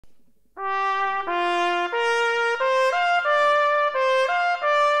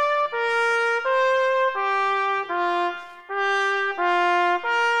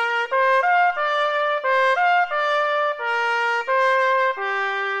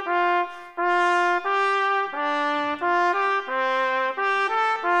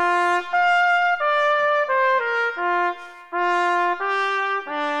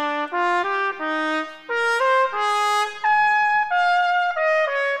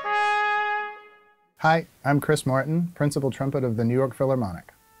Hi, I'm Chris Martin, Principal Trumpet of the New York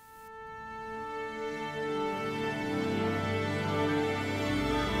Philharmonic.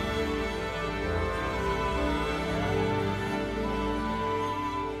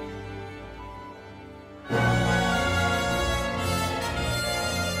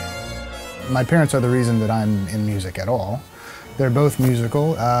 My parents are the reason that I'm in music at all. They're both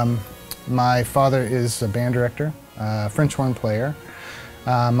musical. My father is a band director, French horn player.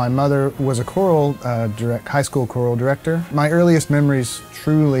 My mother was a high school choral director. My earliest memories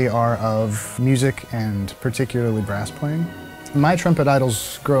truly are of music and particularly brass playing. My trumpet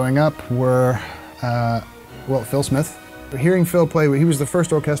idols growing up were, Phil Smith. Hearing Phil play, he was the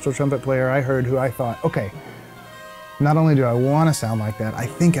first orchestral trumpet player I heard who I thought, okay, not only do I want to sound like that, I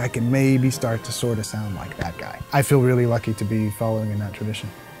think I can maybe start to sort of sound like that guy. I feel really lucky to be following in that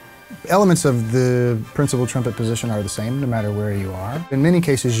tradition. Elements of the principal trumpet position are the same no matter where you are. In many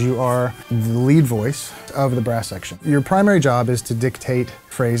cases, you are the lead voice of the brass section. Your primary job is to dictate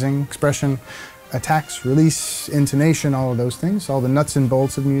phrasing, expression, attacks, release, intonation, all of those things, all the nuts and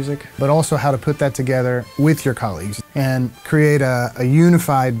bolts of music, but also how to put that together with your colleagues and create a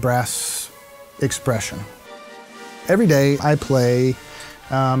unified brass expression. Every day I play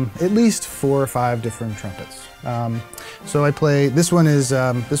at least 4 or 5 different trumpets. So I play, this one is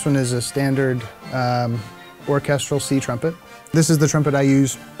a standard orchestral C trumpet. This is the trumpet I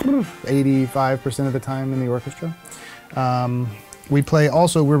use 85% of the time in the orchestra.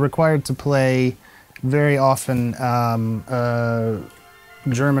 We're required to play very often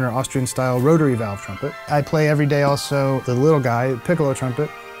German or Austrian style rotary valve trumpet. I play every day also the little guy, piccolo trumpet.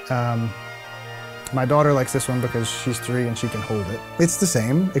 My daughter likes this one because she's 3 and she can hold it. It's the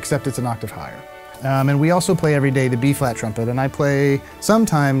same, except it's an octave higher. And we also play every day the B-flat trumpet, and I play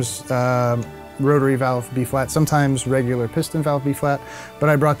sometimes rotary valve B-flat, sometimes regular piston valve B-flat, but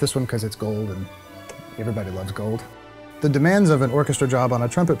I brought this one because it's gold and everybody loves gold. The demands of an orchestra job on a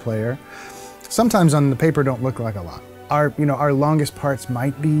trumpet player sometimes on the paper don't look like a lot. Our longest parts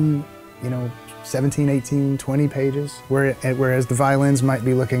might be, 17, 18, 20 pages, whereas the violins might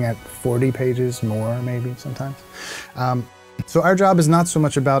be looking at 40 pages more, maybe sometimes. So our job is not so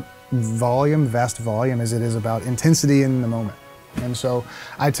much about volume, vast volume, as it is about intensity in the moment. And so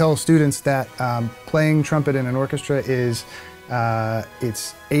I tell students that playing trumpet in an orchestra is,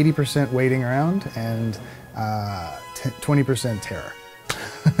 it's 80% waiting around and 20% terror.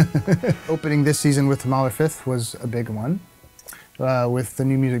 Opening this season with Mahler Fifth was a big one, with the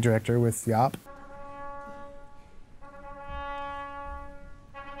new music director, with Jaap.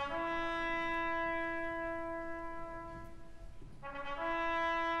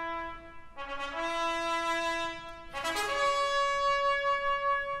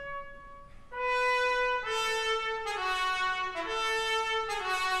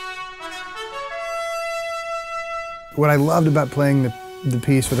 What I loved about playing the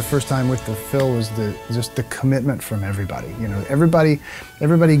piece for the first time with the Phil was just the commitment from everybody. Everybody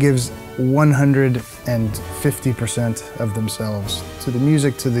gives 150% of themselves to the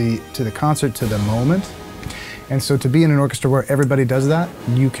music, to the concert, to the moment. And so to be in an orchestra where everybody does that,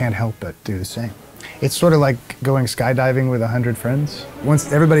 you can't help but do the same. It's sort of like going skydiving with 100 friends.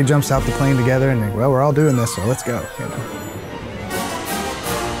 Once everybody jumps out the plane together and they, well, we're all doing this, so let's go.